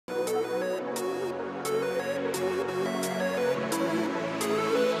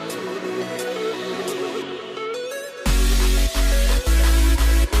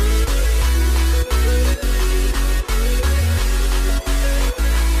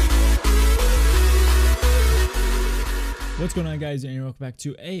What's going on, guys, and welcome back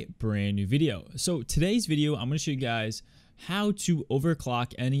to a brand new video. So today's video, I'm going to show you guys how to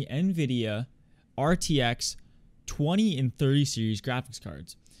overclock any NVIDIA RTX 20 and 30 series graphics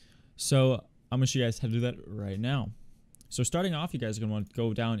cards. So I'm going to show you guys how to do that right now. So starting off, you guys are going to want to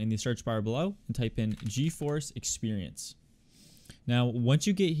go down in the search bar below and type in GeForce Experience. Now, once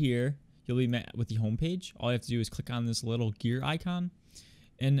you get here, you'll be met with the home page. All you have to do is click on this little gear icon,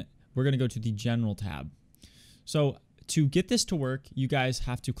 and we're going to go to the General tab. So to get this to work, you guys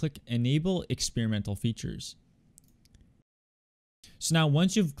have to click Enable Experimental Features. So now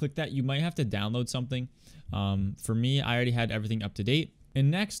once you've clicked that, you might have to download something. For me, I already had everything up to date. And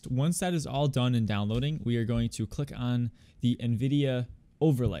next, once that is all done and downloading, we are going to click on the NVIDIA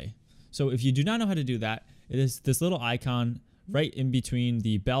overlay. So if you do not know how to do that, it is this little icon right in between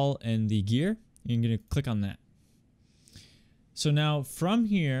the bell and the gear. You're going to click on that. So now from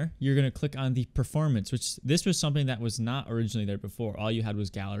here, you're going to click on the performance, which this was something that was not originally there before. All you had was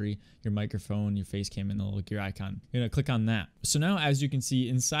gallery, your microphone, your face cam, and the little gear icon. You're going to click on that. So now, as you can see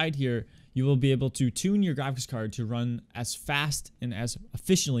inside here, you will be able to tune your graphics card to run as fast and as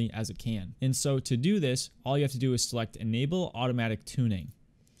efficiently as it can. And so to do this, all you have to do is select Enable Automatic Tuning.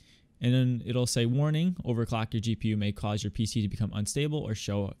 And then it'll say, warning, overclock your GPU may cause your PC to become unstable or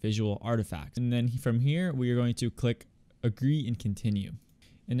show visual artifacts. And then from here, we are going to click Agree and Continue.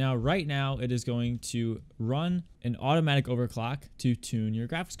 And now right now it is going to run an automatic overclock to tune your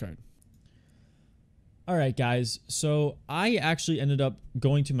graphics card. Alright guys, so I actually ended up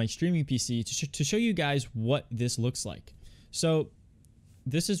going to my streaming PC to show you guys what this looks like. So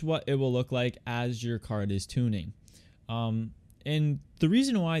this is what it will look like as your card is tuning. And the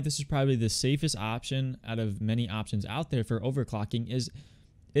reason why this is probably the safest option out of many options out there for overclocking is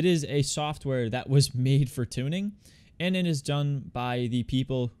it is a software that was made for tuning, and it is done by the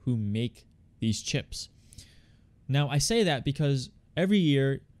people who make these chips. Now, I say that because every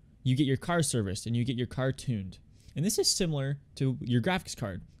year you get your car serviced and you get your car tuned. And this is similar to your graphics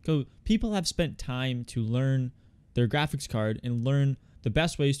card. So people have spent time to learn their graphics card and learn the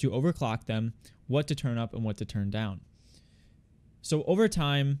best ways to overclock them, what to turn up and what to turn down. So over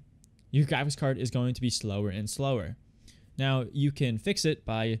time, your graphics card is going to be slower and slower. Now, you can fix it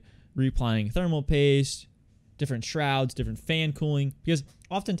by reapplying thermal paste, different shrouds, different fan cooling, because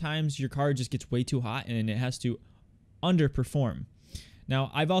oftentimes your card just gets way too hot and it has to underperform. Now,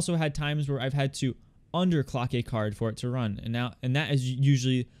 I've also had times where I've had to underclock a card for it to run, and that is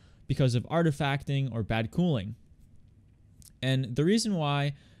usually because of artifacting or bad cooling. And the reason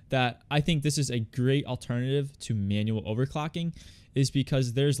why that I think this is a great alternative to manual overclocking is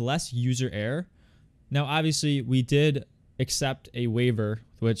because there's less user error. Now, obviously, we did accept a waiver,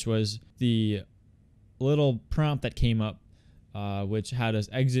 which was the little prompt that came up, which had us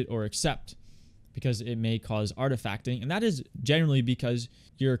exit or accept because it may cause artifacting, and that is generally because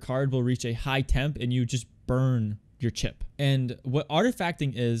your card will reach a high temp and you just burn your chip. And what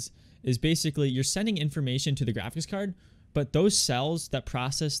artifacting is basically you're sending information to the graphics card, but those cells that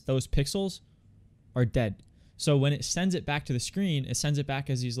process those pixels are dead. So when it sends it back to the screen, it sends it back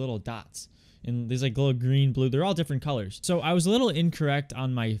as these little dots, and there's like little green, blue, they're all different colors. So I was a little incorrect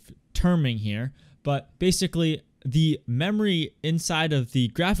on my terming here, but basically the memory inside of the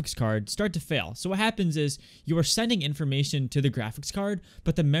graphics card start to fail. So what happens is you are sending information to the graphics card,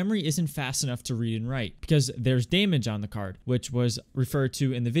 but the memory isn't fast enough to read and write because there's damage on the card, which was referred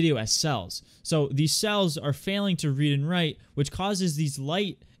to in the video as cells. So these cells are failing to read and write, which causes these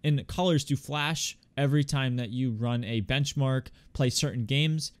light and colors to flash every time that you run a benchmark, play certain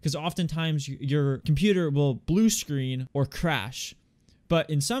games, because oftentimes your computer will blue screen or crash. But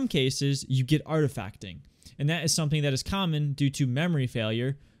in some cases, you get artifacting. And that is something that is common due to memory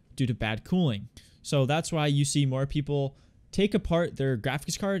failure, due to bad cooling. So that's why you see more people take apart their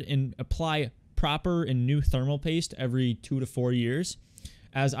graphics card and apply proper and new thermal paste every 2 to 4 years.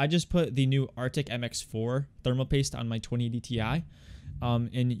 As I just put the new Arctic MX4 thermal paste on my 2080 Ti.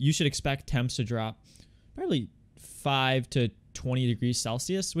 And you should expect temps to drop probably 5 to 20 degrees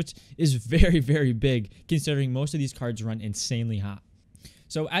Celsius, which is very, very big considering most of these cards run insanely hot.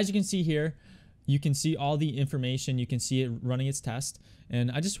 So as you can see here, you can see all the information. You can see it running its test. And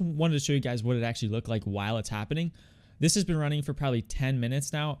I just wanted to show you guys what it actually looked like while it's happening. This has been running for probably 10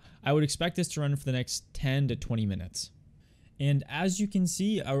 minutes now. I would expect this to run for the next 10 to 20 minutes. And as you can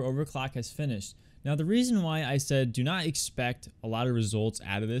see, our overclock has finished. Now, the reason why I said do not expect a lot of results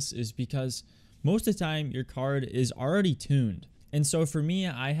out of this is because most of the time your card is already tuned. And so for me,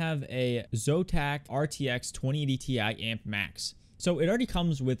 I have a Zotac RTX 2080 Ti AMP MAXX. So it already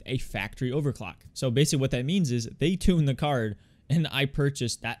comes with a factory overclock. So basically what that means is they tune the card and I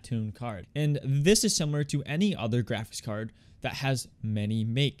purchased that tuned card. And this is similar to any other graphics card that has many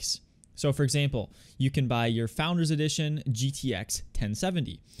makes. So for example, you can buy your Founders Edition GTX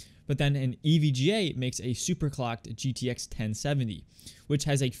 1070, but then an EVGA makes a superclocked GTX 1070, which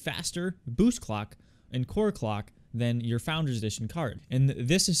has a faster boost clock and core clock than your Founders Edition card. And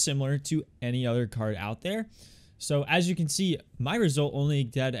this is similar to any other card out there. So as you can see, my result only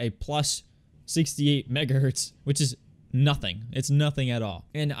did a plus 68 megahertz, which is nothing. It's nothing at all.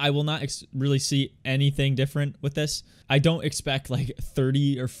 And I will not really see anything different with this. I don't expect like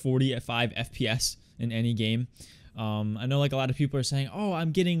 30 or 45 FPS in any game. I know like a lot of people are saying, oh,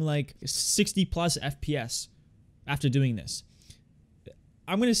 I'm getting like 60 plus FPS after doing this.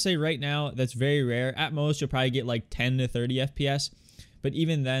 I'm going to say right now, that's very rare. At most, you'll probably get like 10 to 30 FPS. But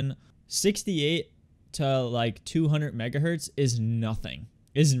even then, 68 to like 200 megahertz is nothing.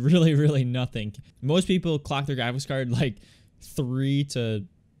 Is really, really nothing. Most people clock their graphics card like 3 to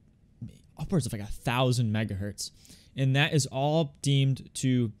upwards of like 1,000 megahertz. And that is all deemed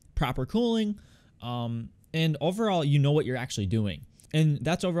to proper cooling. And overall, you know what you're actually doing. And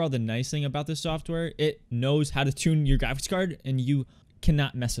that's overall the nice thing about this software. It knows how to tune your graphics card and you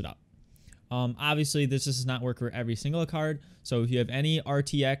cannot mess it up. Obviously, this does not work for every single card. So if you have any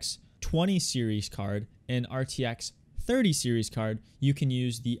RTX 20 series card and RTX 30 series card, you can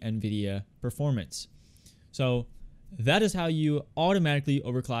use the NVIDIA Performance. So that is how you automatically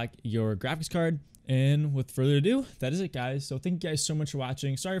overclock your graphics card. And with further ado, that is it, guys. So thank you guys so much for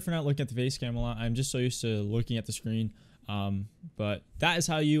watching. Sorry for not looking at the face cam a lot. I'm just so used to looking at the screen. But that is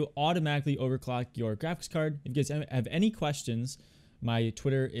how you automatically overclock your graphics card. If you guys have any questions, my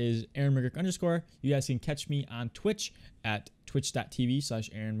Twitter is AaronMcGurk_. You guys can catch me on Twitch at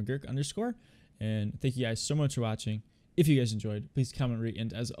twitch.tv/AaronMcGurk_. And thank you guys so much for watching. If you guys enjoyed, please comment, rate,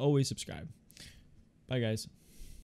 and as always, subscribe. Bye, guys.